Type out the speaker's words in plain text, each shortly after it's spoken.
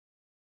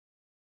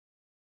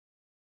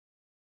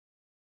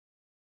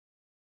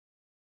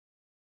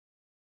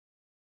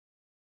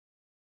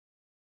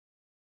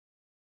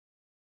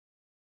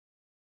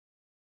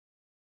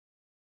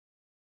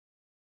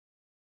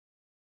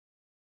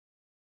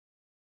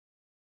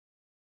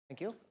Thank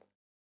you.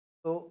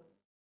 So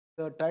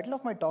the title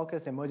of my talk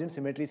is Emergent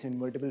Symmetries in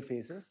Invertible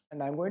Phases,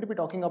 and I'm going to be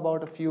talking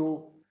about a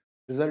few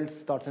results,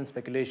 thoughts, and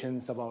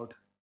speculations about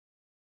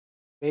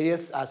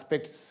various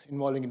aspects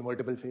involving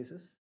invertible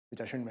phases,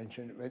 which Ashwin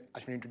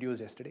introduced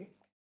yesterday.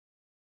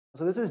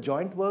 So this is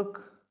joint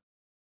work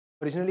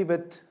originally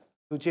with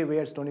Suche Wei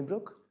at Stony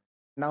Brook,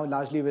 now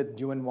largely with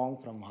Ju and Wong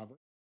from Harvard.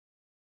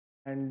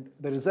 And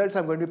the results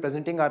I'm going to be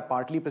presenting are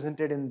partly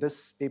presented in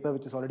this paper,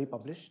 which is already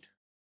published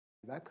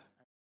back.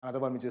 Another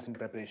one which is in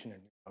preparation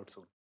and out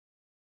soon.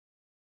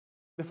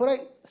 Before I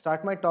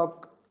start my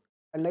talk,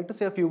 I'd like to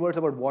say a few words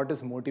about what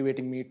is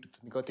motivating me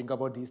to think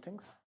about these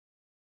things.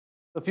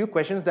 A few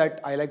questions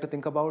that I like to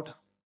think about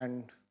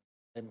and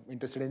I'm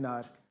interested in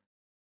are,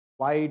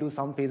 why do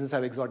some phases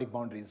have exotic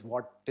boundaries?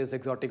 What is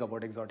exotic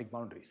about exotic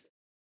boundaries?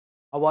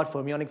 How are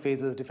fermionic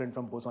phases different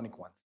from bosonic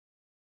ones?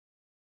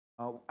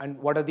 And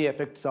what are the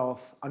effects of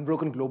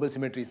unbroken global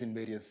symmetries in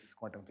various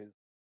quantum phases?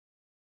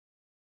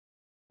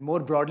 More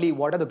broadly,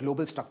 what are the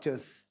global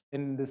structures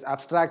in this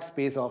abstract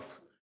space of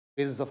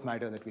phases of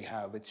matter that we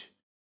have, which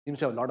seems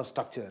to have a lot of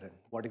structure, and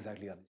what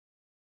exactly are they?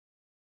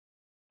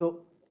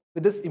 So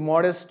with this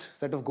immodest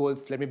set of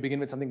goals, let me begin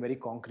with something very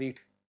concrete,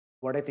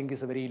 what I think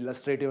is a very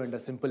illustrative and a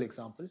simple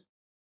example.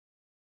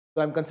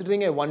 So I'm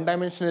considering a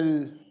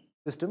one-dimensional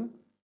system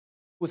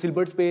whose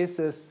Hilbert space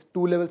is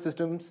two-level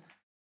systems,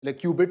 like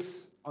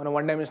qubits on a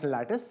one-dimensional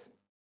lattice.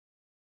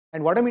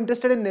 And what I'm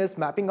interested in is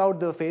mapping out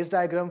the phase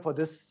diagram for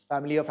this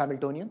family of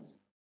Hamiltonians.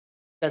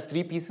 It has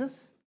three pieces.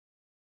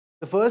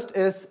 The first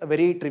is a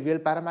very trivial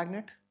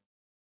paramagnet.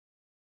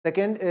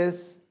 Second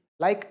is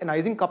like an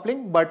Ising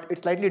coupling, but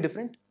it's slightly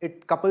different.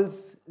 It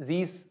couples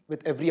Z's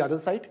with every other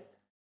side.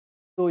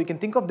 So you can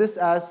think of this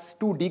as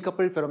two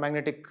decoupled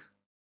ferromagnetic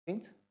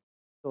things.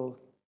 So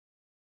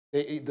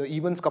the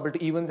evens coupled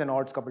to evens and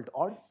odds coupled to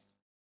odd.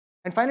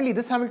 And finally,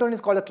 this Hamiltonian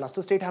is called a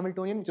cluster state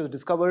Hamiltonian, which was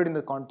discovered in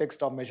the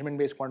context of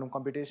measurement-based quantum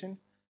computation,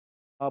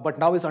 but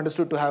now is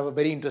understood to have a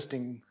very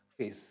interesting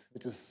phase,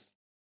 which is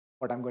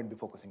what I'm going to be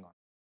focusing on.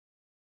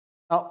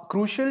 Now,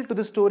 crucial to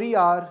the story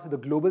are the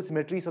global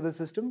symmetries of the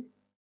system.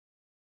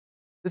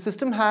 The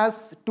system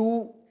has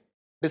two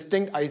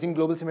distinct Ising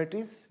global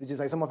symmetries, which is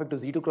isomorphic to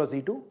Z2 cross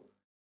Z2.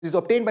 This is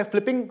obtained by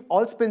flipping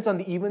all spins on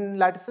the even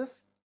lattices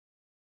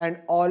and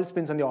all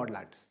spins on the odd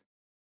lattice.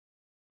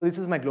 So this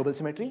is my global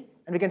symmetry,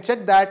 and we can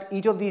check that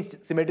each of these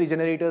symmetry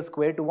generators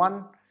square to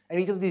 1, and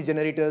each of these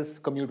generators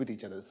commute with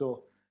each other.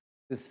 So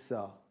this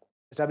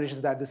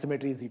establishes that the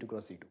symmetry is Z2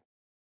 cross Z2.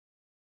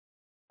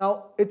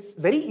 Now, it's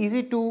very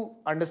easy to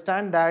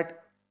understand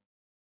that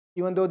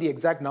even though the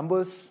exact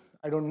numbers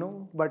I don't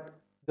know, but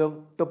the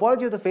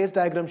topology of the phase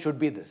diagram should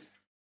be this.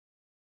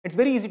 It's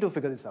very easy to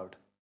figure this out.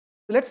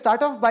 So let's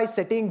start off by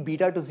setting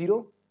beta to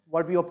 0.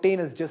 What we obtain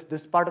is just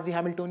this part of the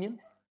Hamiltonian,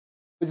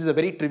 which is a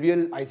very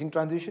trivial Ising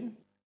transition.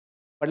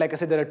 But like I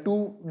said, there are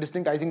two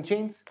distinct Ising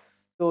chains.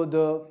 So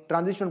the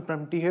transition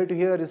from here to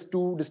here is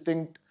two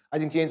distinct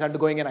Ising chains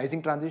undergoing an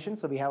Ising transition.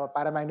 So we have a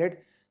paramagnet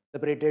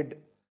separated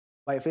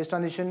by a phase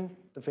transition,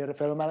 the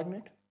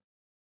ferromagnet.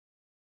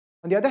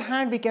 On the other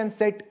hand, we can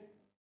set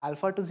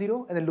alpha to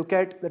 0 and then look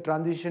at the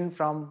transition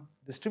from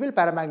this trivial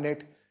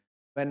paramagnet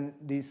when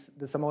the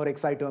sum over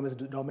xi term is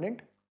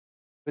dominant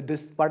with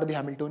this part of the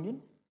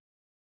Hamiltonian.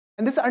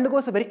 And this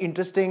undergoes a very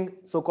interesting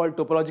so-called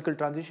topological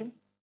transition.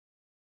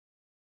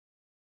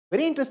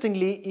 Very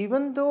interestingly,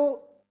 even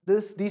though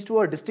these two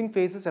are distinct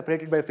phases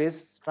separated by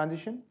phase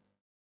transition,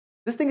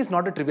 this thing is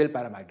not a trivial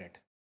paramagnet.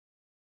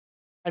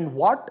 And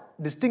what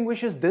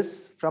distinguishes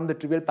this from the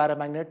trivial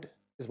paramagnet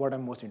is what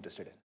I'm most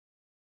interested in.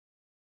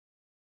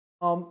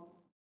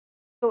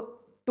 So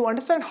to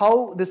understand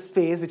how this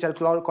phase, which I'll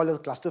call as a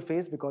cluster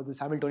phase because this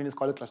Hamiltonian is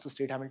called a cluster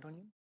state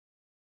Hamiltonian,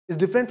 is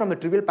different from the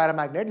trivial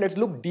paramagnet, let's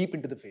look deep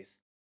into the phase,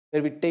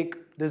 where we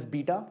take this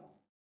beta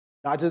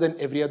larger than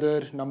every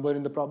other number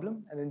in the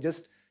problem, and then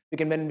just we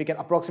can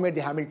approximate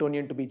the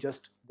Hamiltonian to be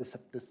just this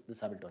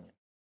Hamiltonian.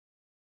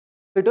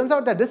 So it turns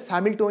out that this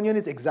Hamiltonian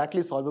is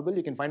exactly solvable.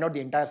 You can find out the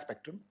entire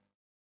spectrum.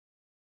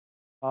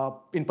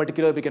 In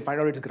particular, we can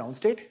find out its ground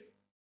state.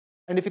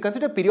 And if you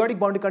consider periodic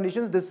boundary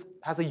conditions, this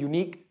has a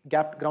unique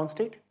gapped ground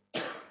state,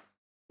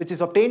 which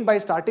is obtained by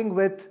starting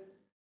with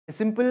a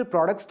simple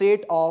product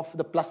state of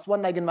the +1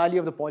 eigenvalue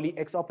of the Pauli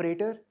X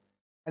operator,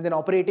 and then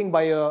operating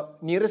by a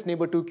nearest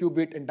neighbor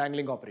 2-qubit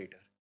entangling operator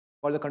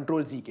called the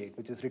control Z gate,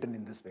 which is written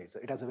in this way. So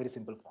it has a very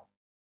simple form.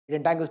 It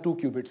entangles 2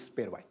 qubits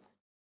pairwise.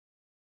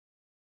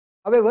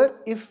 However,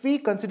 if we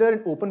consider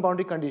an open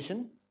boundary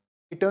condition,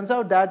 it turns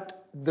out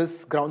that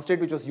this ground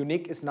state, which was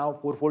unique, is now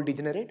 4-fold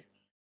degenerate.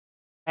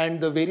 And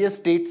the various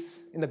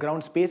states in the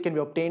ground space can be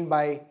obtained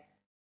by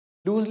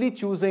loosely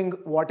choosing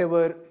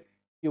whatever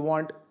you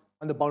want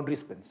on the boundary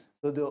spins.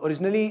 So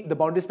originally, the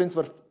boundary spins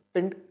were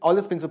pinned, all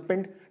the spins were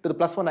pinned to the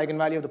 +1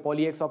 eigenvalue of the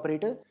Pauli X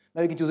operator.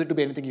 Now you can choose it to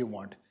be anything you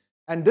want.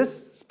 And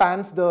this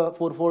spans the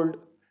 4-fold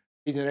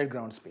degenerate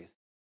ground space.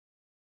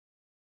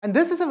 And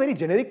this is a very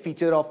generic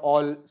feature of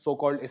all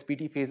so-called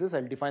SPT phases.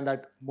 I'll define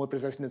that more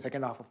precisely in the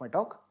second half of my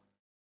talk,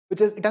 which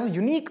is it has a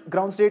unique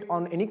ground state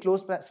on any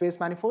closed space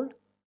manifold,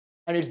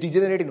 and it's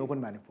degenerate in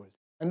open manifolds.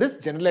 And this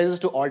generalizes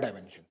to all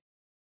dimensions.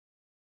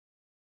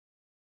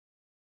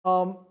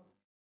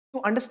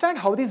 To understand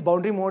how these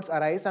boundary modes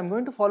arise, I'm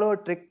going to follow a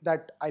trick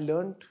that I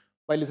learned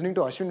by listening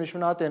to Ashwin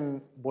Vishwanath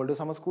in Boulder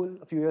Summer School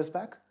a few years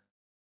back.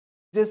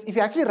 Just if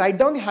you actually write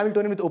down the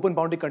Hamiltonian with open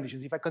boundary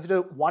conditions, if I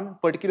consider one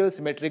particular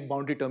symmetric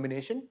boundary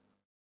termination,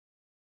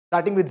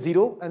 starting with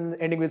 0 and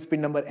ending with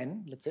spin number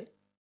n, let's say,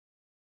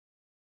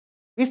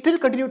 we still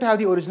continue to have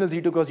the original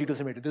Z2 cross Z2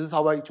 symmetry. This is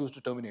how I choose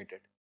to terminate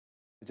it,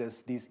 which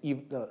is these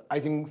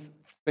Ising's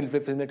spin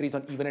flip symmetries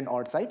on even and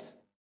odd sides.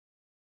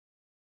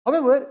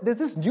 However, there's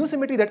this new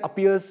symmetry that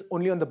appears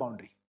only on the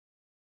boundary.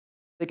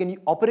 You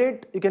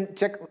can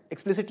check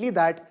explicitly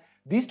that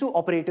these two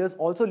operators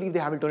also leave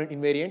the Hamiltonian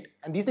invariant,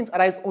 and these things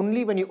arise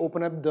only when you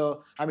open up the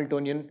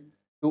Hamiltonian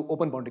to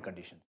open boundary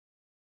conditions.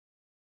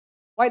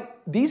 While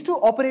these two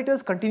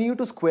operators continue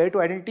to square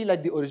to identity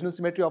like the original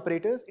symmetry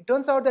operators, it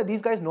turns out that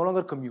these guys no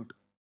longer commute.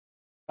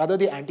 Rather,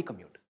 they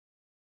anti-commute.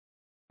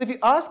 So if you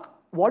ask,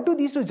 what do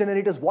these two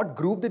generators, what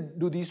group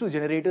do these two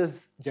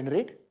generators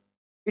generate?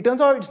 It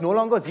turns out it's no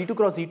longer Z2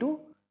 cross Z2,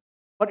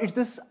 but it's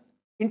this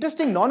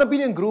interesting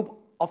non-abelian group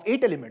of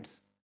 8 elements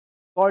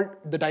called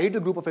the diagonal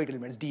group of 8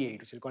 elements, D8,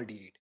 which is called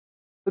D8.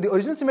 So the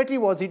original symmetry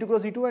was Z2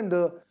 cross Z2, and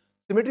the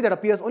symmetry that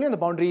appears only on the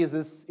boundary is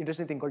this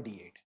interesting thing called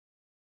D8.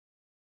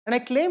 And I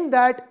claim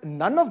that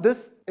none of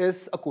this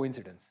is a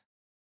coincidence.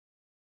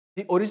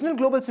 The original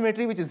global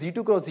symmetry, which is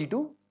Z2 cross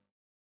Z2,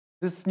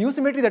 this new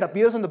symmetry that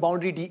appears on the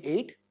boundary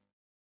D8,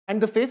 and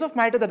the phase of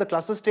matter that the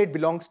cluster state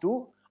belongs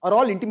to are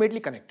all intimately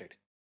connected.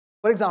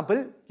 For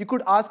example, you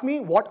could ask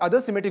me what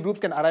other symmetry groups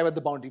can arrive at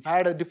the boundary. If I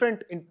had a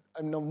different,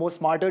 more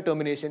smarter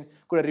termination,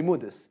 could I remove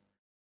this?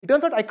 It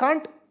turns out I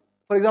can't,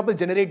 for example,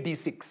 generate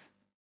D6.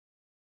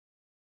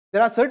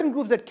 There are certain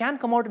groups that can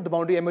come out at the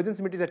boundary, emergent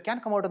symmetries that can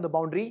come out on the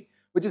boundary,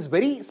 which is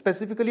very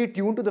specifically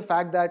tuned to the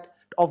fact that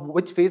of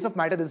which phase of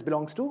matter this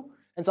belongs to,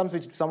 and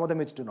some of them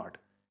which do not.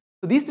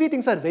 So these three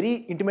things are very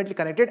intimately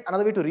connected.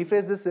 Another way to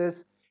rephrase this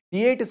is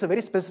D8 is a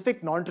very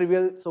specific,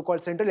 non-trivial,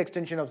 so-called central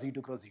extension of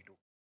Z2 cross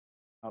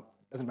Z2.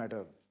 Doesn't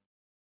matter.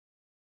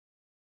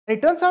 And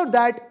it turns out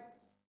that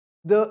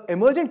the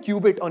emergent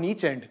qubit on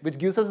each end, which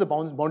gives us the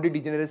boundary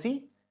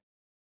degeneracy,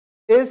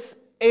 is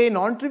a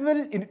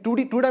non-trivial,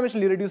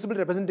 two-dimensional irreducible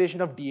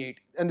representation of D8.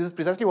 And this is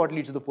precisely what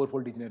leads to the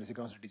fourfold degeneracy,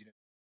 constant degeneracy.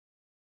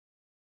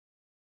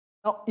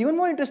 Now, even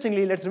more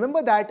interestingly, let's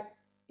remember that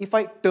if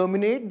I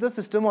terminate the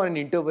system on an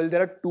interval,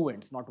 there are two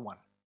ends, not one.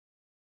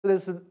 So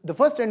this is the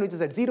first end, which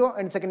is at 0,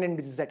 and the second end,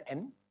 which is at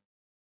n.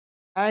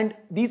 And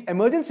these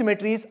emergent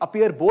symmetries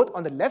appear both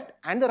on the left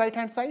and the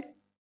right-hand side.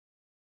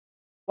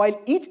 While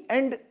each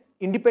end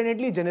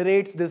independently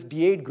generates this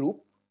D8 group,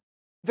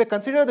 if I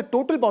consider the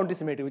total boundary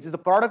symmetry, which is the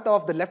product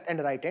of the left and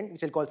the right end,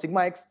 which I'll call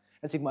sigma x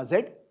and sigma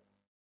z,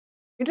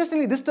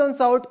 interestingly, this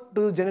turns out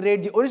to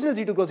generate the original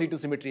Z2 cross Z2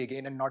 symmetry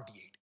again and not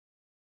D8.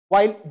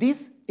 While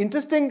these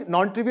interesting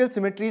non-trivial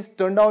symmetries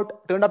turned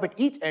up at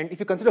each end, if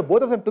you consider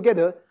both of them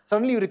together,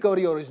 suddenly you recover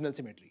your original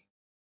symmetry.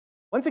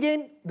 Once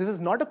again, this is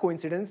not a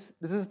coincidence.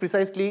 This is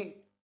precisely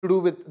to do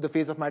with the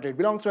phase of matter it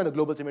belongs to and the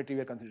global symmetry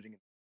we are considering.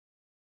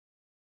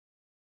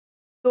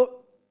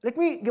 So let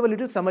me give a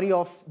little summary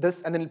of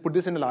this and then put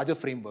this in a larger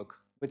framework,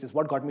 which is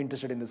what got me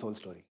interested in this whole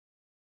story.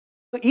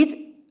 So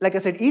like I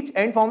said, each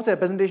end forms a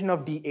representation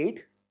of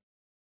D8,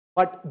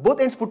 but both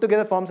ends put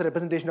together forms a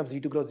representation of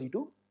Z2 cross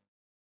Z2.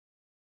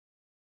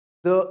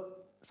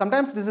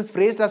 Sometimes this is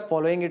phrased as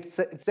following. It's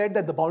said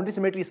that the boundary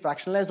symmetry is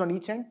fractionalized on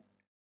each end,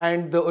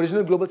 and the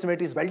original global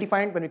symmetry is well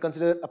defined when we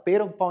consider a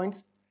pair of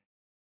points,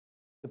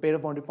 the pair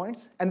of boundary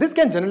points, and this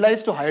can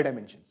generalize to higher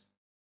dimensions.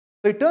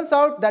 So it turns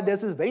out that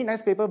there's this very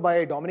nice paper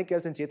by Dominic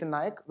Kells and Chetan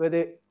Nayak where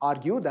they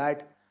argue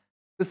that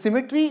the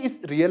symmetry is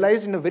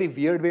realized in a very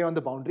weird way on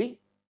the boundary,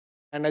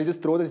 and I'll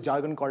just throw this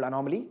jargon called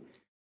anomaly.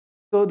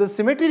 So the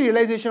symmetry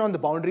realization on the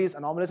boundary is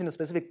anomalous in a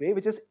specific way,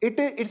 which is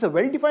it's a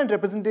well-defined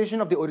representation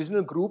of the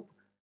original group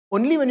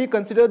only when you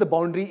consider the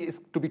boundary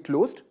is to be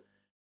closed.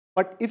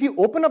 But if you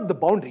open up the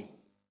boundary,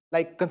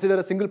 like consider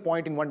a single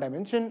point in one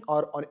dimension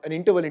or an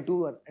interval in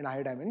two and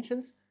higher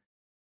dimensions,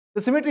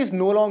 the symmetry is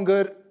no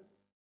longer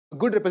a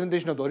good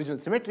representation of the original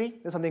symmetry.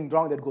 There's something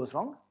wrong that goes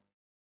wrong.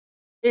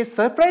 A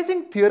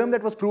surprising theorem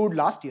that was proved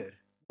last year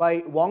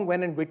by Wong,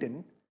 Wen, and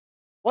Witten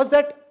was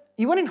that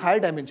even in higher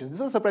dimensions, this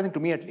was surprising to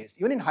me at least,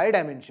 even in higher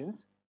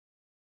dimensions,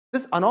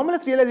 this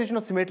anomalous realization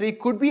of symmetry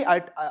could be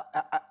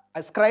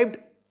ascribed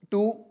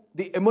to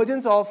the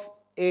emergence of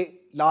a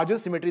larger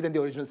symmetry than the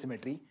original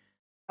symmetry.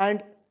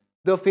 And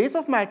the phase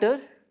of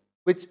matter,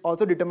 which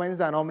also determines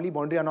the anomaly,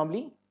 boundary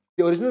anomaly,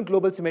 the original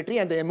global symmetry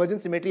and the emergent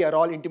symmetry are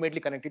all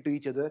intimately connected to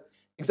each other,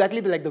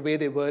 exactly like the way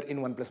they were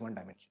in 1 + 1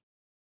 dimension.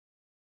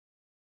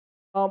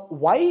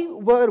 Why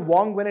were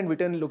Wong, Wen, and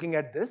Witten looking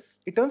at this?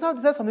 It turns out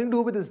this has something to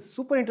do with this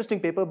super interesting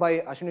paper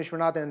by Ashwin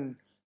Vishwanath and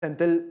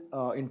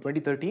Senthil in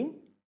 2013.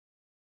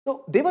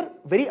 So they were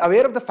very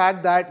aware of the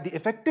fact that the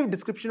effective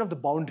description of the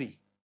boundary,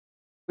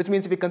 which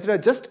means if we consider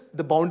just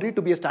the boundary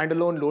to be a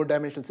standalone lower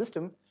dimensional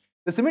system,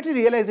 the symmetry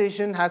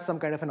realization has some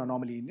kind of an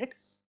anomaly in it.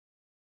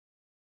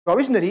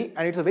 provisionally,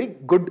 and it's a very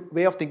good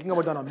way of thinking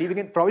about the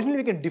anomaly, provisionally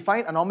we can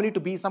define anomaly to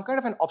be some kind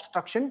of an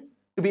obstruction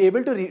to be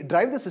able to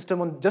drive the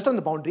system just on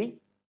the boundary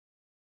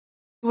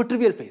to a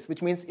trivial phase,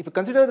 which means if you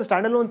consider the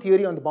standalone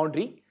theory on the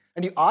boundary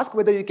and you ask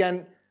whether you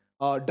can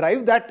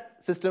drive that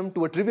system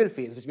to a trivial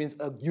phase, which means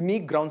a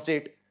unique ground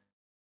state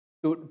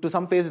to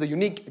some phase with a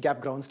unique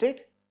gap ground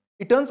state,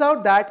 it turns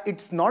out that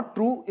it's not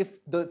true if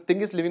the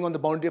thing is living on the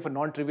boundary of a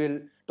non-trivial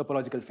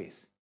topological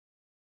phase.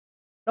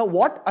 Now,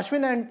 what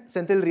Ashwin and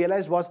Senthil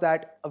realized was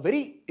that a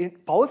very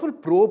powerful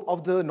probe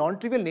of the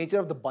non-trivial nature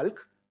of the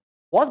bulk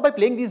was by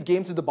playing these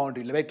games with the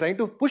boundary, like trying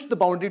to push the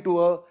boundary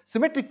to a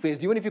symmetric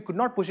phase, even if you could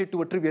not push it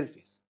to a trivial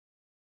phase.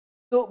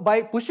 So,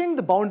 by pushing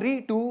the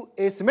boundary to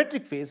a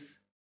symmetric phase,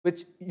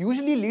 which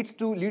usually leads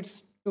you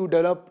to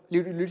develop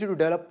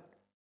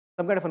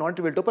some kind of a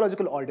non-trivial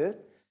topological order,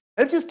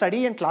 helps you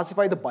study and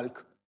classify the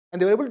bulk.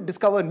 And they were able to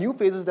discover new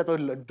phases that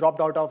were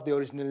dropped out of the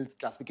original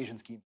classification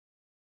scheme.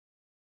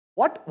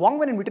 What Wang,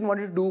 Wen, and Witten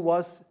wanted to do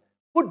was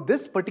put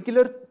this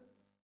particular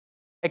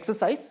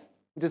exercise,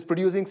 which is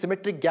producing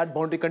symmetric gap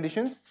boundary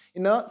conditions,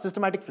 in a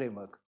systematic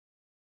framework.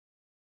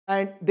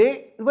 And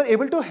they were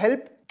able to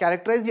help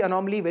characterize the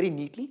anomaly very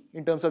neatly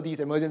in terms of these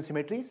emergent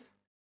symmetries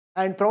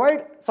and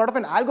provide sort of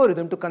an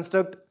algorithm to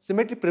construct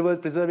symmetry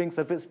preserving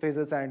surface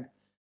phases and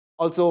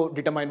also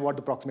determine what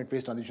the proximate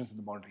phase transitions in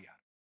the boundary are.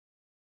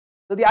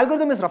 So the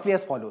algorithm is roughly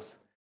as follows.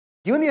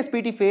 Given the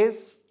SPT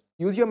phase,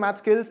 use your math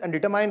skills and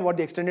determine what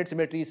the extended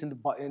symmetry is in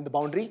the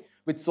boundary,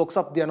 which soaks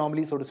up the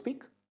anomaly, so to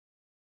speak.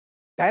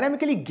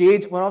 Dynamically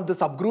gauge one of the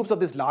subgroups of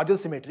this larger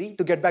symmetry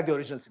to get back the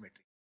original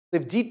symmetry.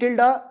 So if G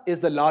tilde is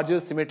the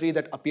largest symmetry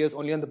that appears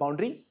only on the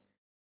boundary,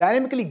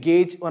 dynamically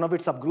gauge one of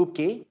its subgroup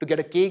K to get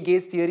a K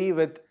gauge theory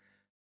with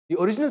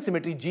the original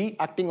symmetry G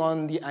acting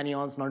on the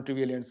anions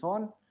non-trivially and so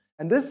on.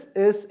 And this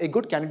is a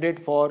good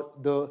candidate for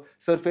the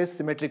surface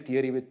symmetric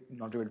theory with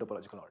non-trivial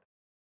topological order.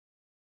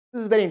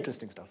 This is very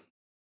interesting stuff.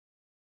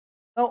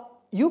 Now,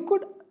 you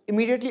could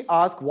immediately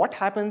ask what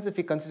happens if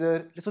we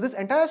consider, so this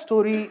entire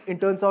story, it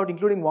turns out,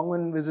 including Wang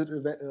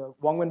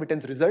Wen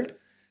Witten's result,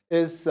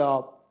 is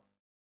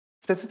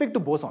specific to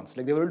bosons.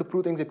 Like they were able to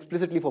prove things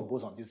explicitly for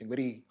bosons using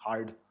very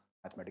hard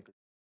mathematical.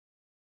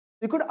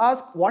 You could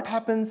ask what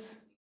happens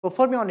for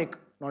fermionic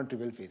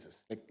non-trivial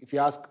phases, like if you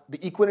ask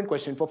the equivalent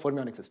question for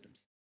fermionic systems.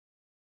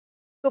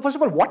 So first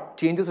of all, what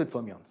changes with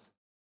fermions?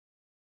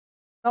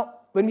 Now,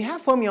 when we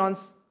have fermions,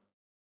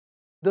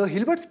 the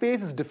Hilbert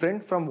space is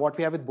different from what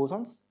we have with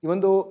bosons.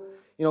 Even though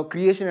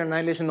creation and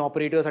annihilation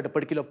operators at a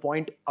particular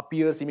point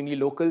appear seemingly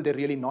local, they're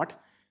really not.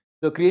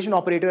 The creation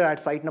operator at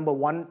site number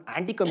 1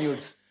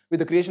 anti-commutes with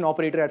the creation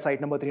operator at site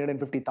number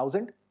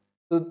 350,000.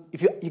 So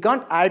if you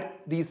can't add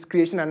these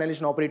creation and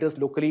annihilation operators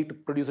locally to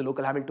produce a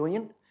local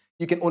Hamiltonian,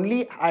 you can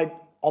only add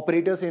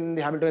operators in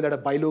the Hamiltonian that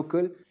are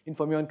bilocal in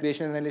fermion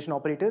creation and annihilation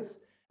operators.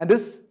 And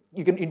this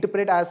you can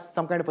interpret as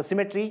some kind of a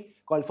symmetry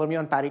called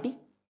fermion parity.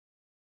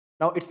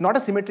 Now, it's not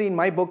a symmetry in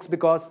my books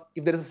because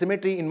if there is a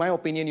symmetry, in my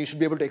opinion, you should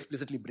be able to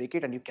explicitly break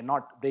it, and you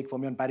cannot break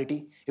fermion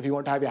parity if you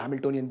want to have your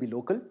Hamiltonian be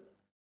local.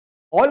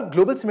 All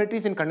global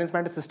symmetries in condensed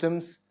matter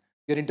systems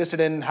you're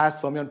interested in has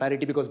fermion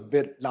parity because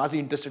we're largely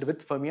interested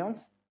with fermions.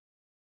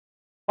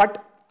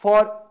 But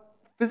for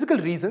physical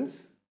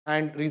reasons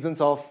and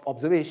reasons of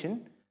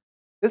observation,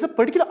 there's a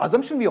particular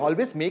assumption we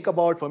always make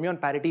about fermion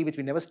parity which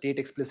we never state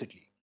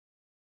explicitly,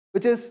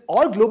 which is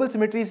all global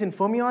symmetries in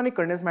fermionic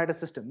condensed matter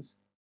systems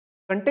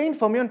contain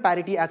fermion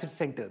parity as its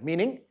center,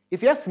 meaning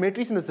if you have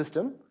symmetries in the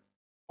system,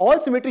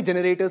 all symmetry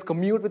generators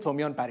commute with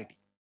fermion parity.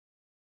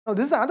 Now,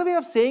 this is another way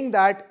of saying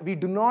that we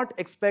do not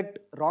expect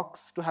rocks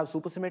to have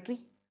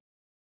supersymmetry.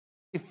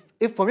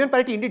 If fermion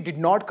parity indeed did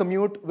not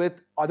commute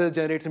with other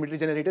symmetry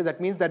generators,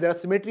 that means that there are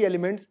symmetry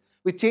elements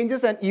which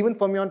changes an even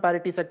fermion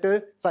parity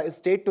sector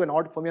state to an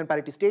odd fermion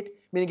parity state,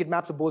 meaning it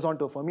maps a boson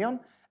to a fermion,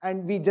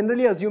 and we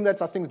generally assume that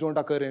such things don't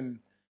occur in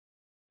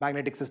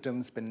magnetic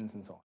systems, spins,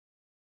 and so on.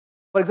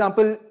 For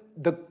example,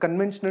 the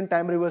conventional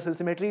time reversal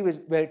symmetry,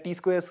 where T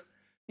squares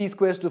to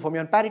the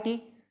fermion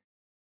parity,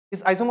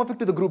 is isomorphic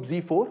to the group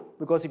Z4,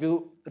 because if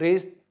you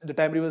raise the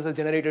time reversal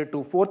generator to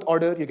 4th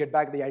order, you get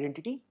back the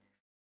identity.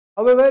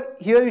 However,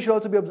 here you should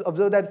also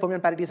observe that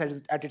fermion parity is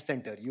at its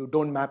center. You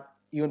don't map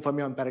even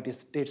fermion parity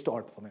states to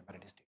odd fermion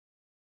parity states.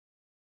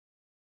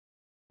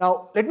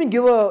 Now, let me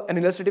give an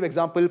illustrative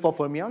example for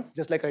fermions,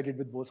 just like I did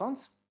with bosons.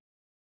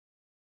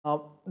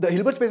 The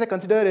Hilbert space I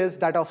consider is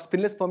that of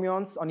spinless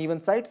fermions on even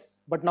sides,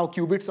 but now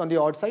qubits on the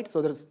odd side.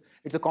 So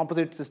it's a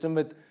composite system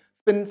with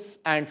spins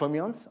and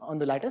fermions on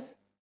the lattice.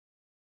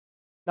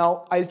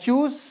 Now I'll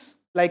choose,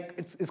 like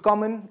it's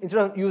common, instead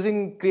of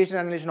using creation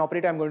and annihilation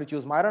operator, I'm going to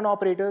choose Majorana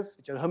operators,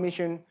 which are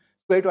Hermitian,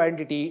 square to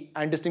identity,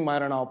 and distinct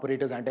Majorana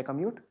operators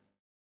anti-commute.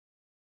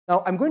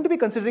 Now I'm going to be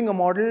considering a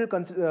model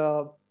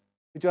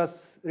which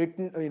was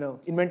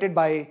invented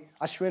by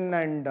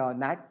Ashwin and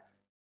Nat.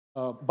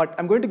 But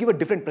I'm going to give a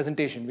different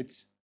presentation, which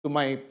for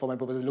my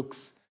purpose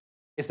looks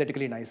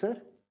aesthetically nicer.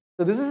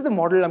 So this is the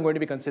model I'm going to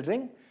be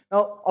considering.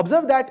 Now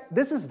observe that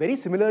this is very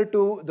similar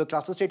to the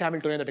cluster state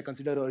Hamiltonian that I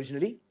considered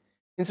originally.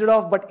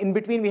 but in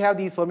between we have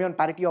these fermion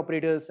parity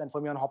operators and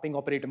fermion hopping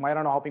operator,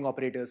 Majorana hopping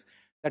operators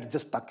that's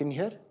just stuck in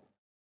here.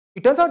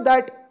 It turns out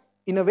that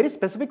in a very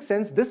specific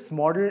sense, this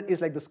model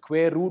is like the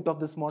square root of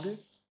this model.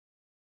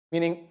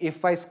 Meaning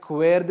if I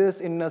square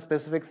this in a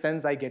specific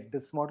sense, I get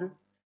this model.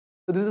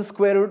 So this is a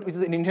square root, which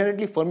is an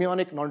inherently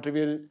fermionic,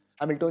 non-trivial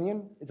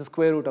Hamiltonian. It's a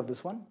square root of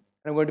this one. And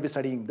I'm going to be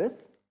studying this.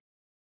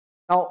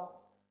 Now,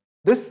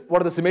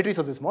 what are the symmetries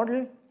of this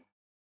model?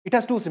 It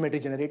has two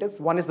symmetry generators.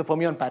 One is the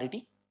fermion parity,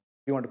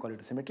 if you want to call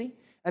it a symmetry.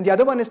 And the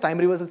other one is time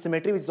reversal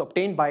symmetry, which is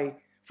obtained by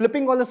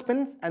flipping all the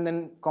spins and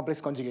then complex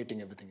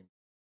conjugating everything.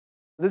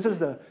 This is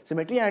the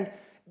symmetry. And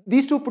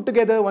these two put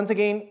together, once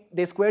again,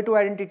 they square to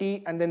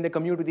identity and then they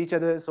commute with each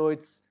other. So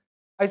it's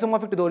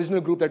isomorphic to the original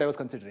group that I was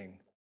considering,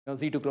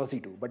 Z2 cross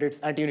Z2, but it's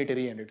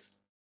anti-unitary and it's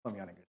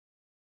fermionic.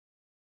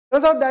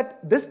 Turns out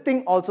that this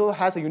thing also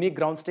has a unique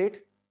ground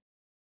state.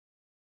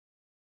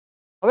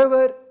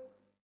 However,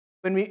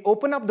 when we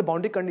open up the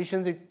boundary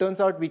conditions, it turns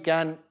out we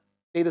can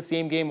play the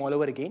same game all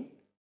over again.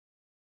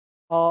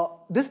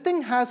 This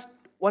thing has,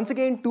 once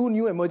again, two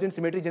new emergent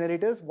symmetry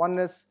generators. One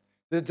is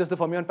just the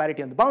fermion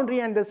parity on the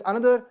boundary, and there's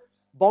another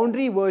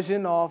boundary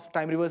version of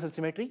time reversal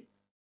symmetry.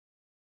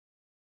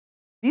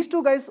 These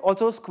two guys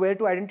also square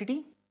to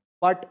identity,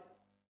 but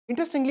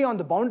interestingly on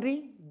the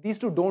boundary, these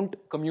two don't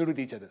commute with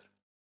each other.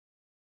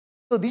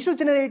 So these two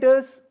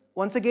generators,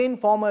 once again,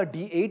 form a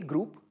D8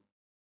 group,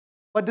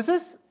 but this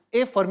is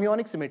a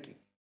fermionic symmetry,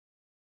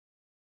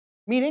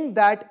 meaning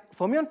that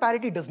fermion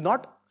parity does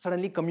not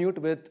suddenly commute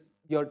with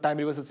your time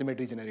reversal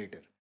symmetry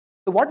generator.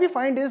 So what we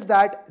find is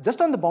that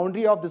just on the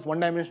boundary of this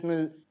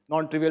one-dimensional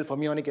non-trivial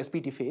fermionic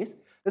SPT phase,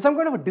 there's some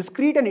kind of a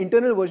discrete and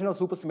internal version of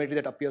supersymmetry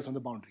that appears on the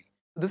boundary.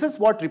 This is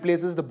what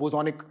replaces the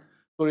bosonic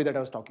story that I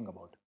was talking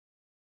about.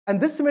 And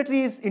this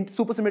symmetry is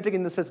supersymmetric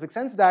in the specific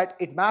sense that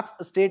it maps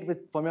a state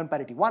with fermion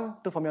parity 1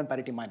 to fermion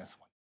parity -1.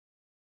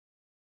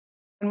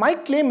 And my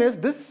claim is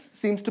this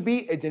seems to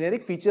be a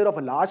generic feature of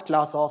a large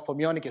class of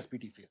fermionic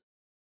SPT phases.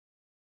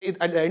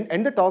 At the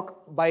end of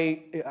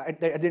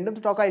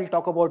the talk, I'll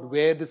talk about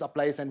where this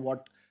applies and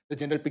what the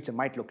general picture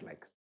might look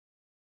like.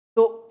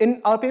 So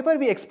in our paper,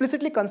 we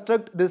explicitly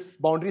construct this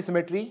boundary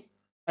symmetry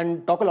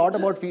and talk a lot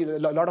about a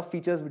lot of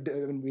features.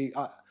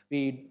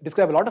 We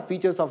describe a lot of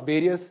features of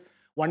various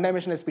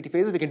one-dimensional SPT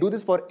phases. We can do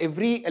this for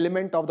every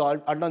element of the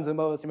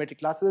Adlon-Zimbauer symmetric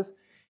classes.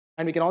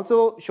 And we can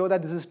also show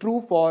that this is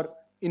true for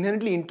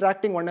inherently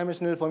interacting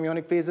one-dimensional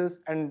fermionic phases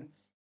and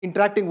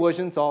interacting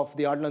versions of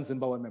the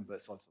Adlon-Zimbauer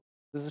members also.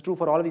 This is true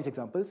for all of these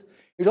examples.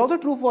 It's also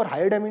true for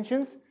higher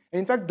dimensions. And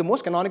in fact, the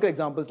most canonical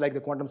examples like the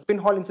quantum spin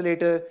Hall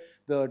insulator,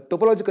 the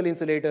topological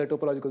insulator,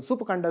 topological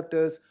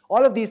superconductors,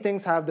 all of these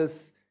things have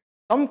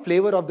some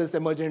flavor of this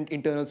emergent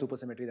internal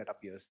supersymmetry that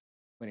appears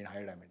when in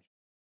higher dimensions.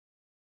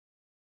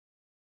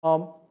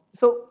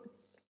 So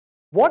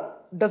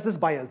what does this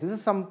buy us? This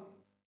is some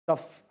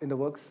stuff in the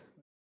works.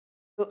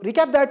 So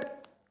recap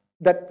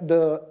that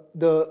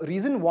the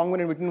reason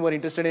Wangman and Witten were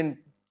interested in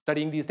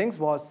studying these things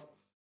was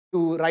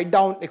to write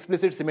down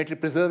explicit symmetry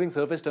preserving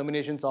surface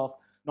terminations of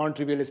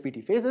non-trivial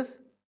SPT phases.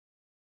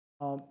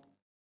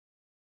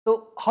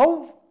 So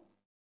how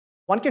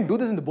one can do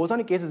this in the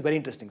bosonic case is very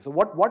interesting. So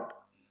what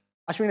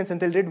Ashwin and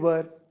Senthil did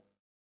were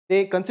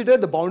they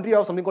considered the boundary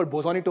of something called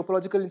bosonic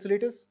topological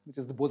insulators, which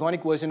is the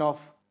bosonic version of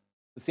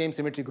the same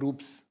symmetry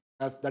groups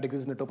as that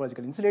exists in the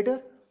topological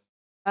insulator.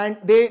 And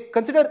they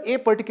consider a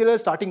particular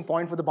starting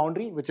point for the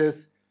boundary, which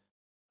is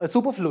a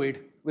superfluid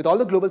with all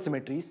the global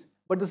symmetries,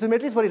 but the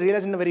symmetries were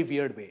realized in a very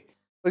weird way.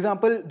 For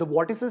example, the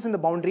vortices in the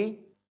boundary,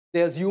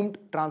 they assumed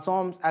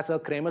transforms as a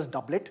Kramer's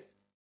doublet.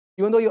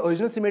 Even though your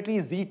original symmetry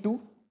is Z2,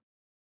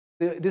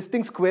 this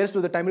thing squares to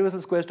the time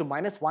reversal squares to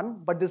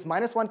 -1, but this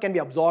 -1 can be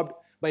absorbed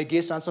by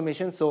gauge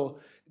transformation. So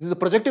this is a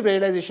projective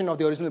realization of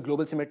the original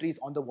global symmetries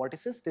on the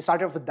vortices. They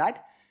started off with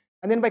that.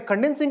 And then by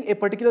condensing a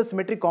particular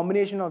symmetric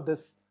combination of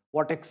this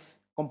vortex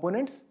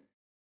components,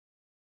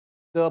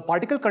 the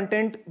particle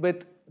content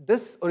with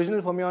this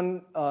original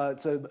fermion,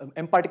 so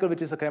M particle,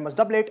 which is a Kramer's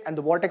doublet, and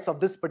the vortex of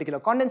this particular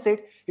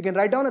condensate, you can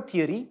write down a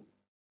theory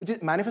which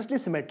is manifestly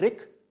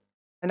symmetric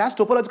and has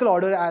topological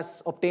order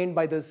as obtained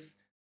by this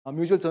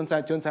mutual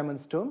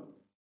Chern-Simons term.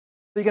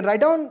 So you can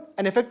write down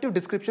an effective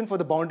description for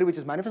the boundary which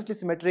is manifestly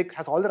symmetric,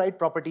 has all the right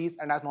properties,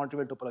 and has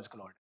non-trivial topological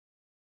order.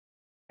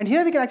 And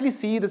here we can actually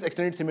see this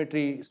extended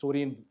symmetry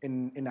story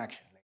in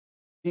action.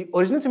 The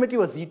original symmetry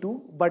was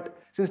Z2, but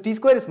since T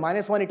square is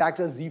 -1, it acts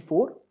as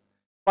Z4.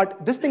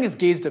 But this thing is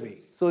gauged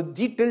away. So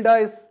G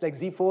tilde is like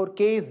Z4,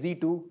 K is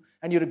Z2,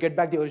 and you get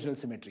back the original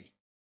symmetry.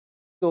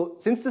 So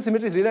since the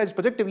symmetry is realized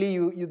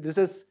projectively, this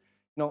is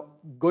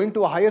going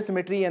to a higher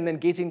symmetry and then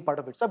gauging part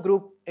of its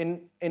subgroup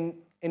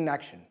in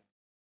action.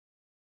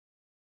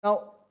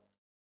 Now,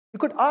 you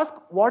could ask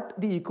what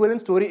the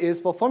equivalent story is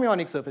for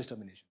fermionic surface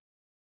termination.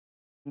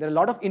 There are a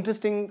lot of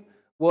interesting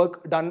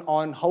work done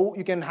on how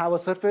you can have a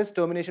surface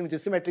termination which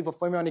is symmetric for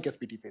fermionic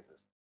SPT phases.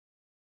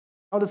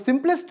 Now, the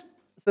simplest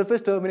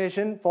surface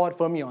termination for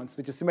fermions,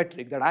 which is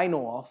symmetric, that I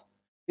know of,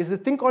 is this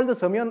thing called the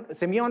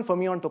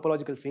semyon-fermion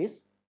topological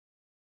phase,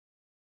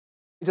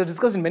 which was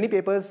discussed in many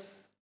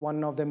papers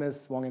One of them is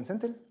Wang and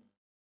Senthil.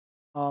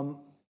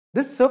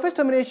 This surface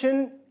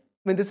termination,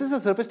 this is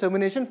a surface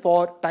termination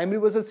for time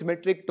reversal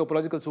symmetric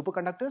topological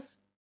superconductors.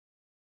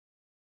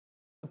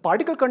 The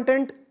particle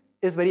content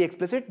is very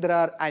explicit. There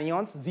are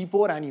anyons,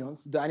 Z4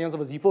 anyons, the anyons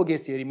of a Z4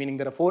 gauge theory, meaning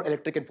there are 4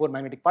 electric and 4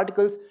 magnetic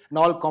particles, and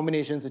all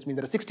combinations, which means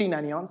there are 16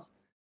 anyons.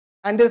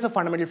 And there is a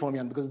fundamental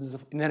fermion because this is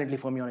an inherently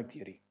fermionic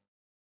theory.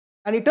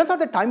 And it turns out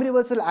that time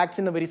reversal acts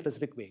in a very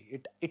specific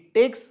way. It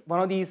takes one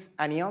of these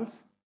anyons,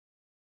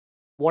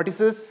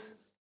 vortices,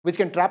 which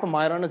can trap a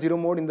Majorana zero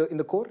mode in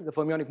the core, the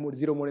fermionic mode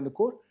zero mode in the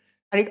core,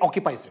 and it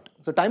occupies it.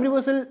 So time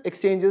reversal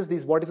exchanges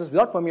these vortices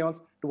without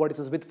fermions to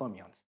vortices with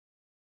fermions.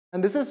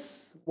 And this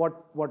is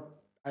what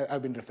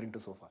I've been referring to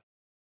so far.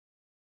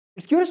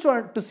 It's curious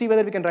to see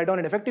whether we can write down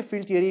an effective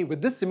field theory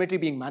with this symmetry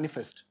being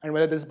manifest, and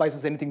whether this buys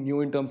us anything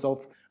new in terms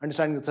of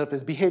understanding the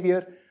surface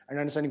behavior and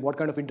understanding what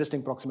kind of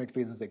interesting proximate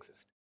phases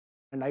exist.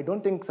 And I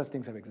don't think such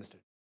things have existed.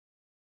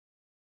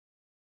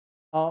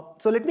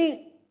 So let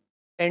me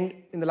end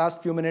in the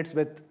last few minutes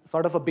with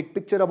sort of a big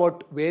picture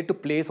about where to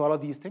place all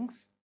of these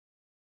things.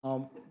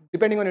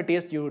 Depending on your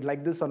taste, you would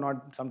like this or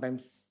not.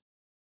 Sometimes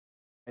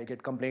I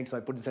get complaints, so I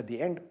put this at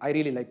the end. I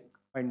really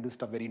find this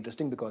stuff very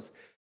interesting because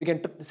we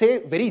can say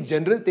very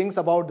general things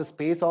about the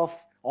space of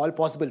all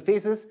possible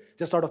phases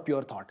just out of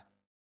pure thought.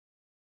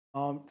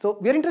 So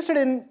we are interested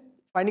in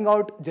finding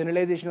out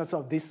generalizations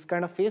of this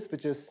kind of phase,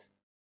 which is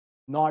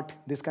not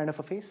this kind of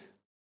a phase,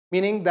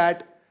 meaning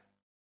that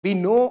we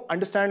know,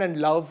 understand, and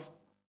love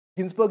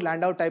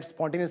Ginzburg-Landau type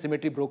spontaneous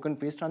symmetry broken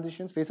phase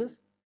transitions phases,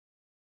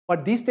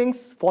 but these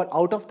things fall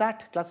out of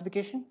that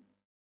classification.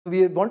 So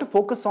we want to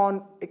focus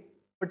on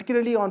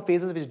particularly on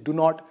phases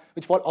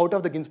which fall out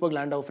of the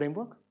Ginzburg-Landau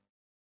framework.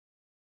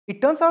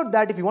 It turns out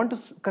that if you want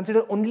to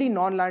consider only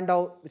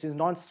non-Landau, which is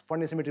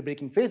non-spontaneous symmetry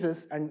breaking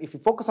phases, and if you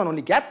focus on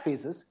only gap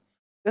phases,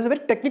 there's a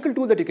very technical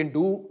tool that you can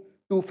do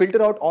to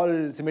filter out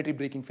all symmetry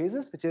breaking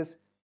phases, which is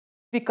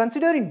we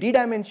consider in d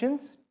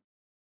dimensions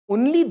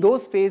only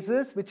those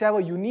phases which have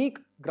a unique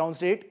ground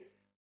state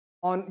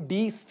on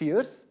d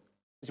spheres,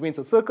 which means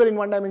a circle in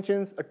 1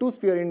 dimension, a 2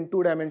 sphere in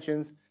 2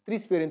 dimensions, 3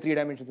 sphere in 3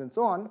 dimensions, and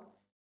so on.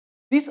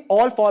 These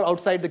all fall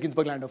outside the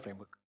Ginzburg-Landau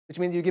framework, which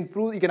means you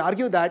can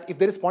argue that if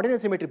there is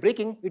spontaneous symmetry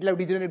breaking, it will have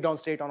degenerate ground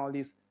state on all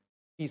these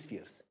d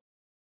spheres.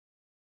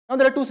 Now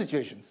there are two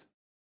situations.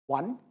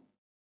 One,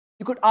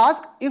 you could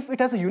ask if it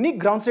has a unique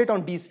ground state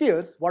on d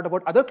spheres, what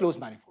about other closed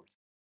manifolds?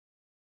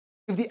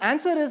 If the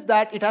answer is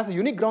that it has a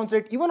unique ground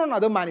state even on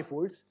other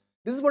manifolds,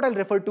 this is what I'll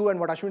refer to and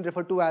what Ashwin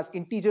referred to as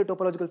integer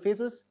topological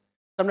phases,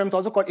 sometimes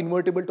also called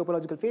invertible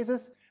topological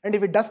phases. And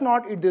if it does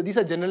not, these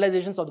are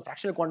generalizations of the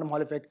fractional quantum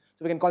Hall effect,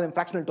 so we can call them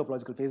fractional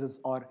topological phases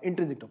or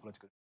intrinsic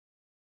topological.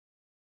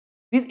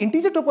 These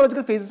integer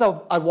topological phases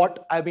are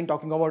what I've been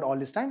talking about all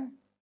this time.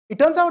 It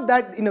turns out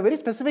that in a very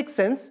specific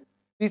sense,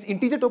 these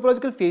integer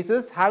topological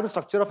phases have the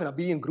structure of an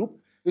abelian group,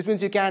 which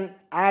means you can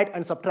add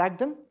and subtract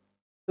them.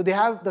 So they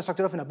have the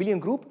structure of an abelian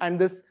group, and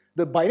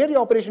the binary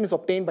operation is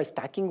obtained by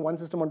stacking one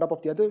system on top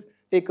of the other.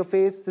 Take a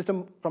phase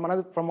system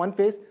from one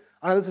phase,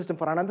 another system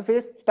for another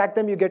phase, stack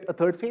them, you get a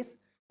third phase.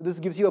 So this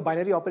gives you a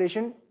binary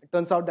operation. It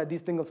turns out that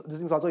this thing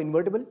is also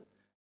invertible.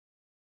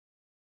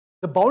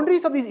 The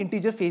boundaries of these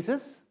integer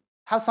phases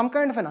have some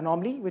kind of an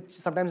anomaly, which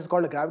sometimes is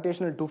called a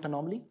gravitational 't Hooft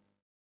anomaly.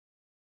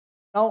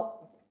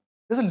 Now,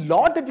 there's a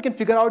lot that we can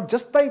figure out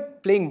just by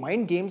playing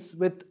mind games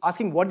with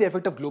asking what the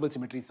effect of global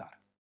symmetries are.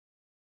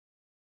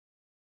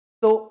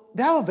 So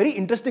they have a very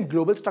interesting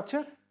global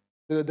structure.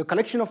 The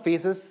collection of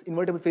phases,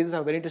 invertible phases,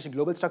 have a very interesting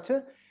global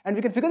structure. And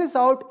we can figure this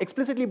out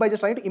explicitly by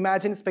just trying to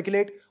imagine,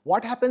 speculate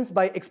what happens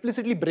by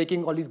explicitly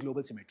breaking all these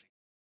global symmetries.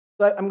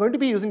 So I'm going to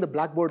be using the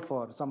blackboard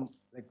for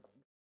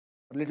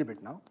a little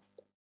bit now.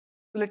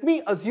 So let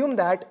me assume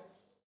that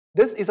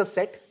this is a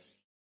set,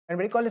 and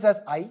we call this as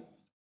I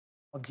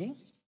of G.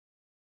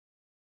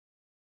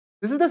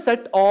 This is the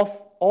set of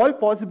all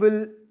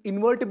possible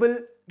invertible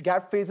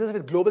gap phases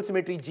with global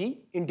symmetry G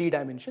in d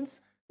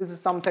dimensions. This is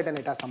some set and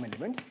it has some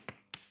elements.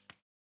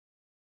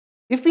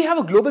 If we have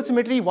a global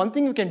symmetry, one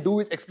thing you can do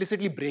is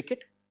explicitly break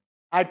it,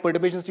 add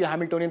perturbations to your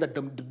Hamiltonian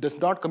that does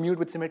not commute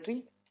with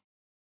symmetry.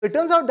 So it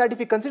turns out that if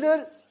you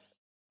consider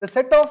the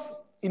set of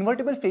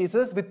invertible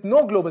phases with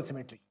no global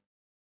symmetry,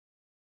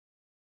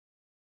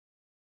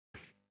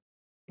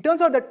 it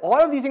turns out that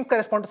all of these things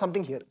correspond to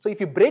something here. So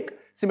if you break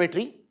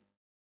symmetry,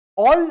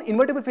 all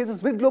invertible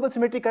phases with global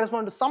symmetry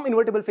correspond to some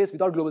invertible phase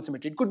without global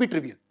symmetry. It could be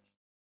trivial.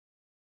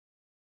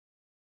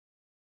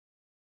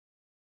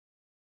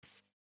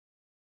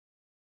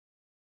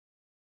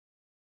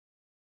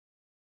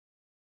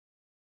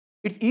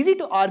 It's easy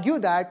to argue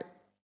that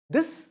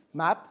this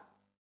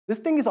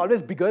thing is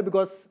always bigger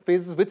because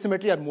phases with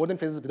symmetry are more than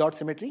phases without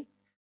symmetry.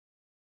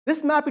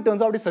 This map, it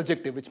turns out, is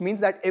surjective, which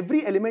means that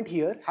every element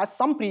here has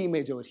some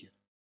pre-image over here.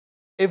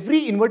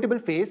 Every invertible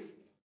phase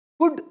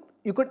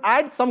you could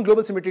add some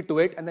global symmetry to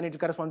it, and then it will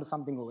correspond to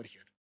something over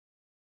here.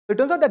 So it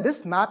turns out that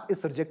this map is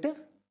surjective.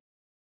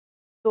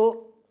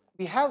 So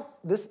we have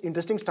this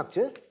interesting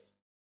structure.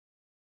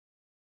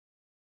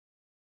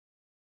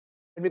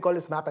 Let me call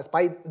this map as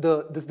pi.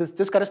 This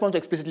just corresponds to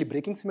explicitly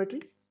breaking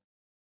symmetry.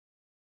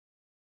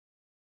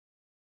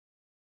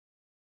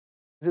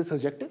 This is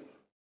surjective.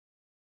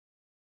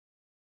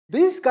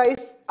 These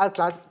guys are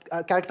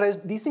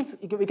characterized, these things,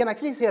 we can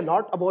actually say a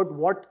lot about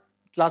what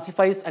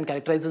classifies and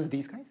characterizes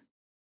these guys.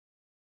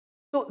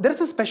 So there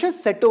is a special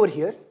set over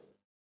here,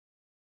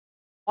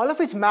 all of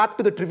which map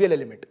to the trivial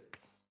element.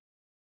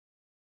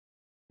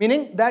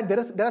 Meaning that there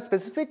are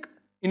specific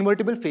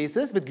invertible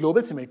phases with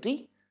global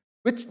symmetry,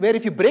 where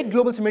if you break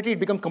global symmetry, it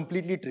becomes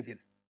completely trivial.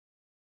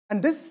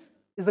 And this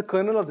is the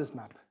kernel of this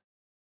map.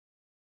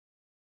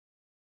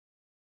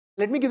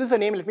 Let me give this a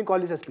name, let me call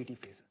this as PT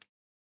phases.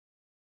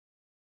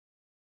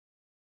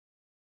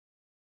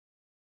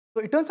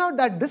 So it turns out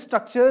that this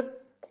structure,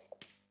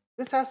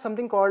 this has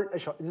something called a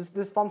short,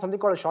 this forms something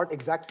called a short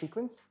exact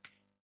sequence.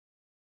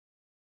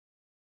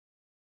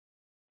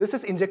 This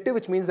is injective,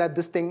 which means that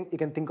this thing you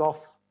can think of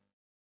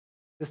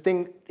as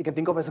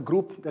a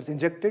group that's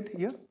injected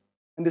here,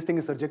 and this thing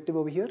is surjective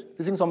over here.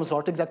 This thing is almost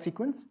short exact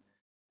sequence.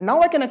 Now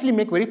I can actually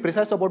make very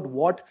precise about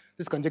what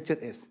this conjecture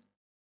is.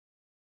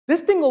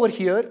 This thing over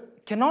here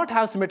cannot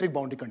have symmetric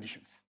boundary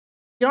conditions.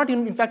 Cannot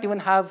in fact even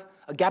have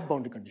a gap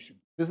boundary condition.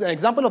 This is an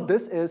example of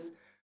this is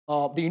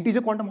the integer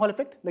quantum Hall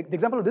effect. Like the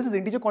example of this is the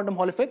integer quantum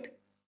Hall effect.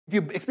 If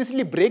you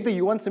explicitly break the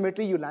U1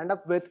 symmetry, you land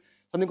up with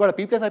something called a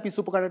P plus IP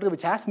superconductor,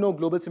 which has no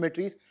global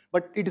symmetries,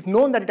 but it is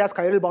known that it has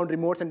chiral boundary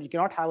modes and you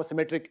cannot have a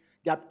symmetric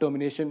gap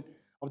termination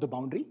of the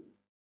boundary.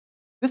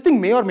 This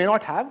thing may or may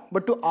not have,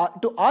 but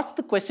to ask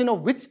the question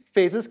of which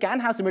phases can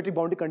have symmetric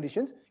boundary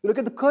conditions, you look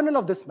at the kernel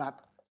of this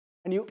map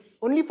and you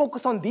only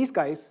focus on these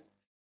guys,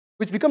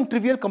 which become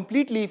trivial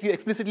completely if you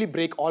explicitly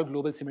break all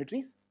global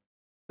symmetries.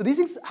 So these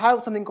things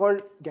have something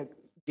called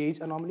gauge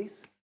anomalies.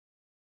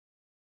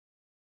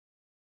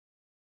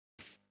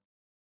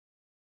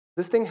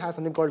 This thing has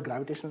something called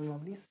gravitational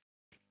anomalies.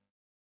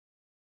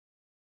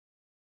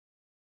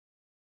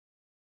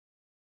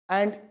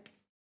 And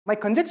my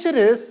conjecture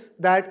is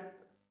that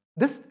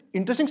this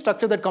interesting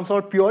structure that comes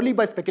out purely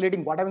by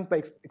speculating what happens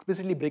by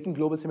explicitly breaking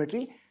global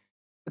symmetry,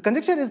 the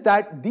conjecture is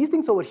that these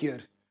things over here,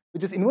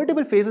 which is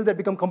invertible phases that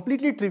become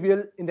completely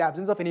trivial in the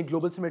absence of any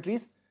global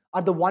symmetries,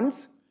 are the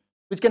ones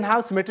which can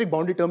have symmetric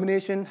boundary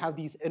termination, have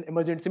these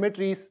emergent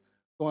symmetries,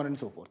 so on and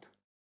so forth.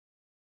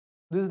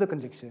 This is the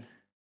conjecture.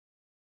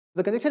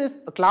 The conjecture is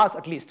a class,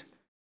 at least,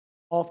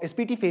 of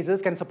SPT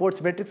phases can support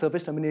symmetric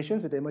surface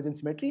terminations with emergent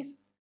symmetries.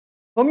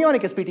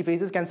 Fermionic SPT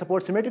phases can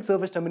support symmetric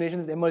surface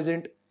terminations with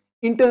emergent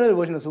internal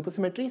version of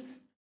supersymmetries.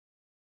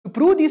 To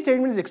prove these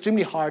statements is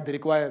extremely hard. They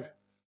require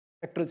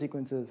spectral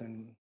sequences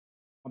and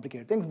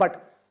complicated things,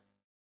 but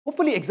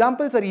hopefully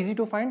examples are easy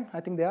to find. I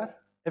think they are.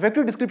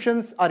 Effective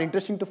descriptions are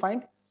interesting to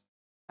find,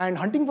 and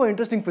hunting for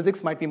interesting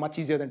physics might be much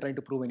easier than trying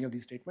to prove any of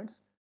these statements.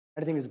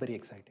 I think it's very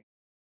exciting.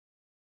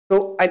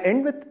 So I'll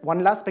end with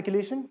one last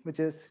speculation, which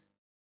is,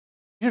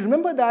 you should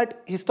remember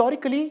that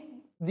historically,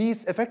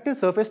 these effective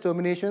surface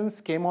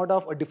terminations came out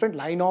of a different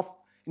line of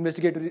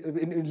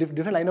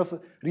different line of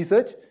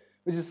research,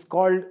 which is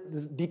called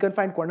this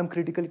deconfined quantum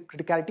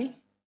criticality,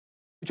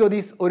 which are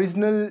these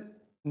original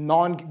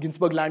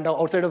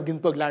non-Ginzburg-Landau, outside of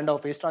Ginzburg-Landau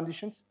phase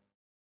transitions,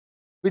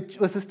 which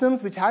were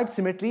systems which had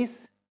symmetries,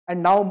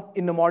 and now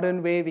in the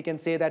modern way we can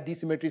say that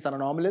these symmetries are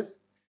anomalous.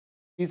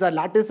 These are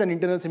lattice and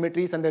internal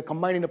symmetries, and they're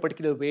combined in a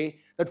particular way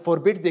that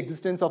forbids the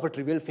existence of a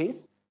trivial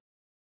phase.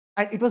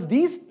 And it was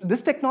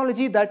this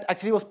technology that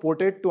actually was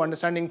ported to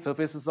understanding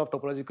surfaces of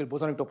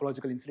bosonic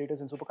topological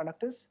insulators and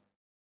superconductors.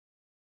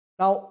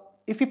 Now,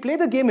 if we play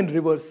the game in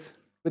reverse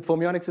with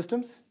fermionic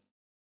systems,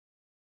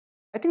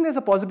 I think there's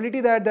a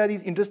possibility that there are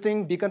these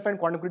interesting deconfined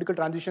quantum critical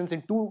transitions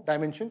in 2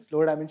 dimensions,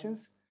 lower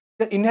dimensions.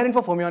 They're inherent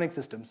for fermionic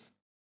systems.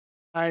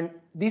 And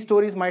these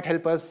stories might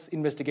help us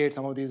investigate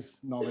some of these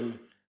novel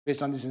phase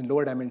transitions in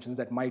lower dimensions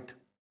that might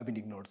have been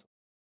ignored.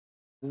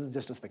 This is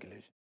just a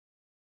speculation.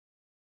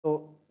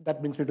 So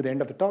that brings me to the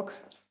end of the talk.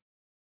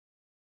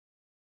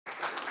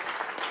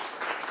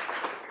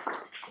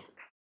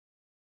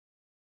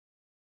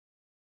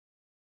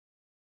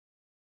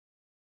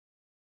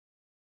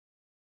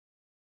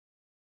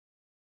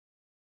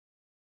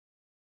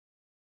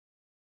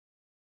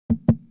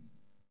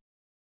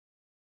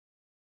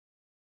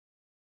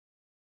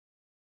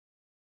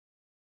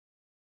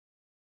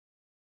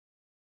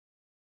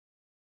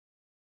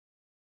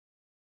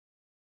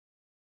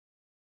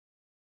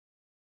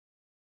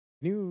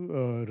 Can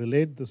you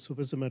relate the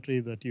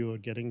supersymmetry that you are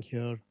getting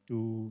here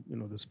to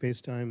the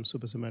space-time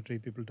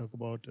supersymmetry people talk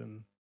about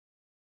in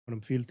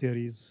quantum field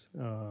theories?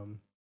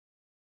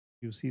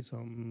 You see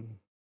some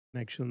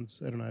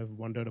connections. I don't know. I've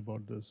wondered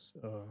about this.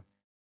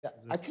 Yeah,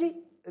 actually,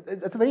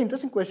 it's a very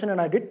interesting question, and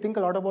I did think a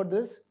lot about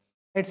this.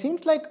 It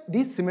seems like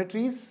these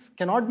symmetries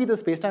cannot be the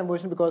space-time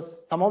version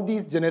because some of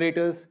these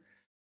generators,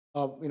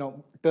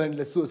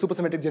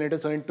 supersymmetric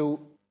generators turn into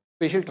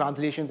spatial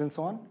translations and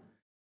so on.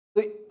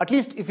 So at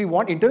least if you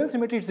want internal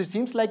symmetries, it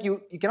seems like you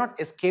cannot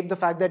escape the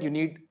fact that you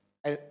need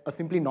a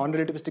simply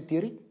non-relativistic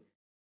theory.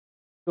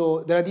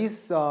 So there are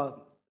these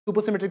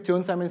supersymmetric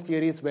Chern-Simons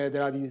theories where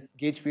there are these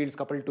gauge fields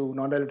coupled to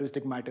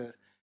non-relativistic matter.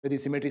 where the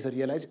symmetries are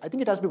realized. I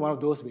think it has to be one of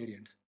those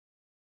variants.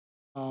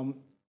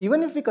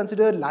 Even if we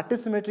consider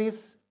lattice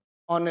symmetries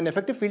on an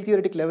effective field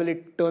theoretic level,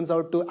 it turns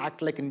out to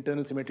act like an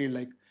internal symmetry,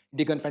 like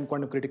deconfined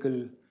quantum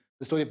critical,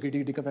 the story of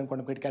deconfined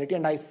quantum criticality,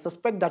 and I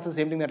suspect that's the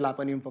same thing that will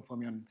happen even for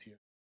fermions here.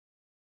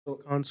 So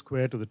can't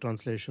square to the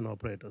translation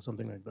operator,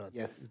 something like that.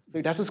 yes, so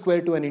it has to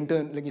square to an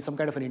internal, like some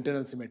kind of an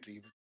internal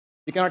symmetry.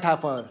 We cannot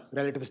have a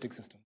relativistic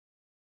system.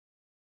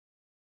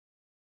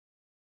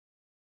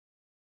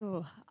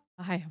 So,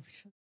 hi,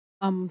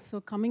 Abhishodh. So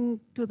coming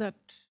to that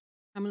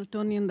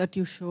Hamiltonian that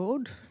you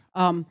showed,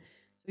 so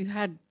you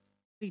had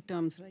three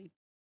terms, right?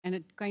 And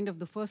it kind of,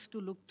 the first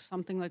two looked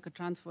something like a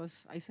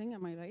transverse icing,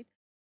 am I right?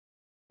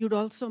 You'd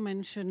also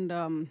mentioned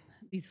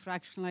these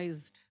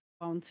fractionalized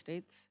bound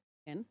states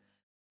again.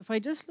 If I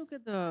just look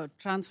at the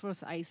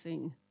transverse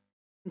icing,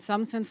 in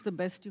some sense, the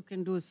best you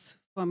can do is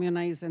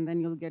fermionize, and then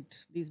you'll get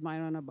these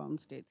Majorana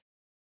bound states.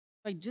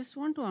 I just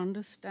want to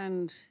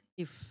understand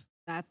if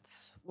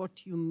that's what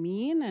you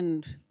mean,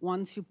 and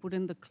once you put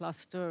in the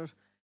cluster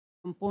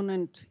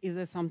component, is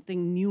there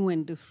something new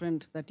and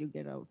different that you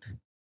get out?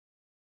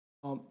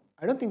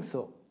 I don't think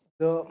so.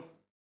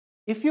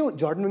 If you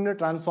Jordan-Wigner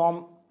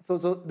transform, so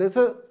there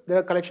are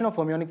a collection of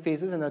fermionic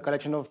phases and a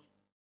collection of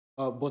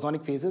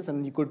bosonic phases,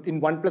 and you could,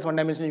 in 1 plus 1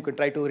 dimension, you could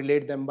try to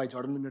relate them by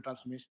Jordan-Wigner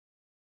transformation.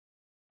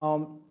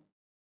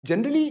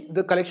 Generally,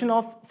 the collection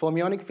of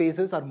fermionic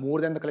phases are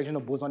more than the collection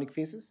of bosonic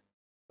phases.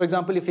 For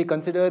example, if we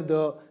consider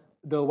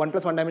the 1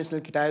 plus 1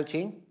 dimensional Kitaev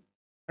chain,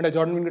 under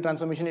Jordan-Wigner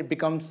transformation, it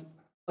becomes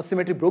a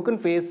symmetry broken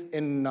phase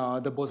in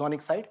the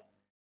bosonic side.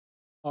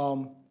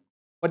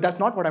 But that's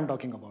not what I'm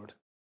talking about.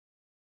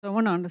 So I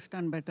want to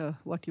understand better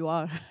what you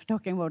are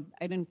talking about.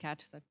 I didn't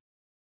catch that.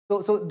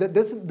 So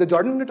the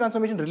Jordan-Wigner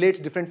transformation relates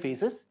different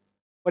phases,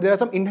 but there are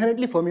some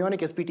inherently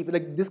fermionic SPT.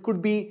 Like this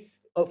could be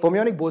a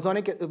fermionic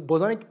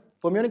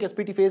fermionic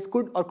SPT phase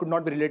could or could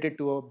not be related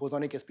to a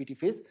bosonic SPT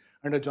phase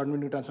under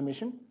Jordan-Wigner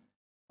transformation.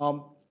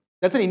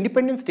 That's an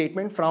independent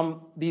statement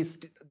from these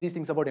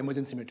things about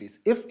emergent symmetries.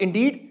 If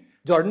indeed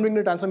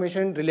Jordan-Wigner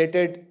transformation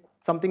related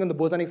something on the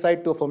bosonic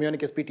side to a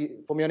fermionic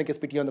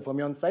SPT on the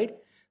fermion side,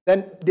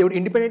 then they would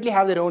independently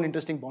have their own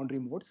interesting boundary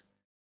modes.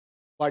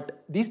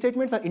 But these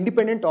statements are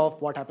independent of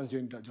what happens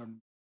during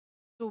Jordan.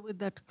 So with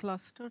that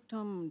cluster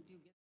term, do you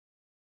get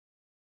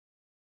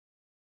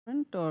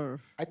different,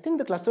 or? I think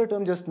the cluster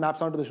term just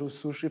maps onto the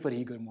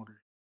Sushri-Heeger model.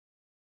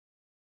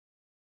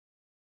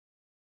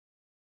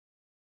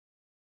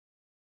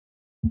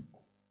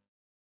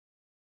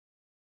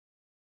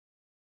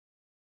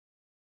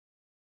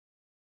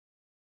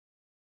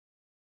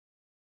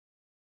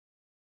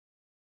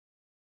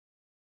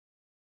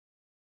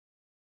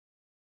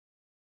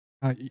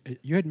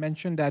 You had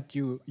mentioned that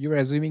you were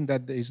assuming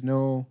that there is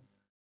no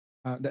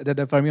that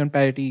the fermion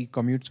parity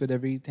commutes with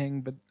everything,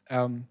 but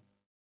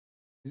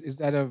is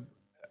that a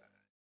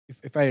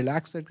if I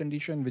relax that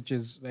condition, which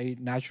is very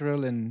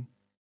natural in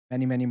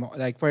many more,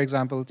 like for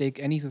example, take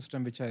any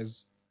system which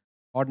has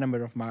odd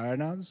number of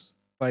Majorana's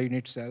per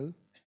unit cell,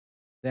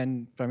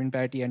 then fermion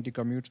parity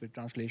anti-commutes with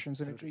translation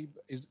symmetry.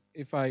 Is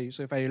if I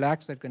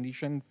relax that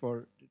condition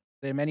for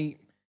there are many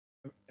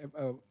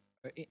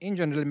in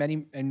general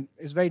many, and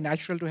it's very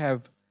natural to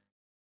have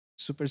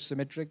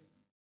supersymmetric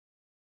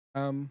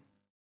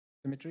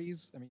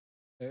symmetries. I mean,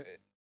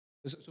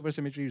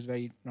 supersymmetry is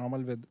very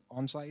normal with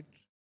on-site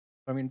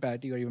fermion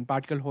parity, or even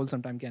particle holes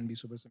sometimes can be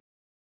supersymmetric.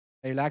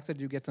 I relax it,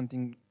 you get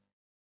something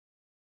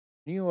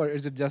new, or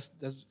is it just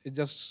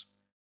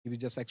give you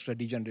just extra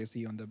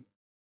degeneracy on the?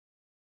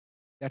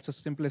 That's the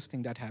simplest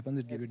thing that happens.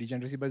 It gives you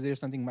degeneracy, but there's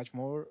something much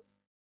more.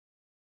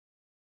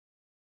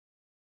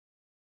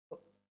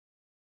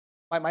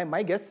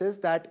 My guess is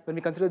that when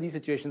we consider these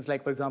situations,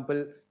 like for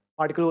example,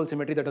 particle hole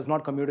symmetry that does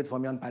not commute with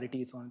fermion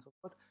parity, so on and so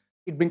forth,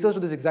 it brings us to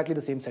this exactly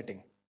the same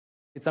setting.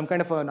 It's some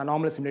kind of an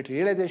anomalous symmetry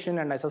realization,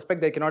 and I suspect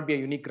there cannot be a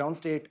unique ground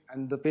state,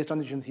 and the phase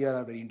transitions here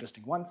are very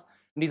interesting ones.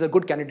 And these are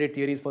good candidate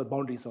theories for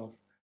boundaries of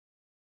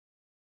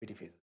SPT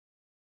phases.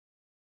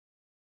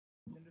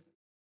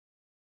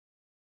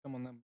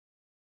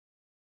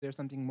 There's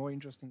something more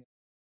interesting.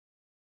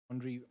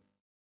 Boundary.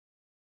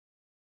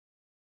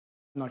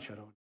 Not sure.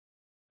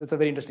 That's a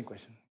very interesting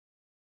question.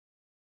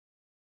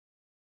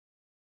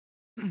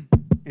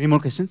 Any more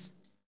questions?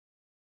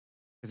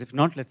 Because if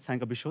not, let's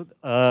thank Abhishodh.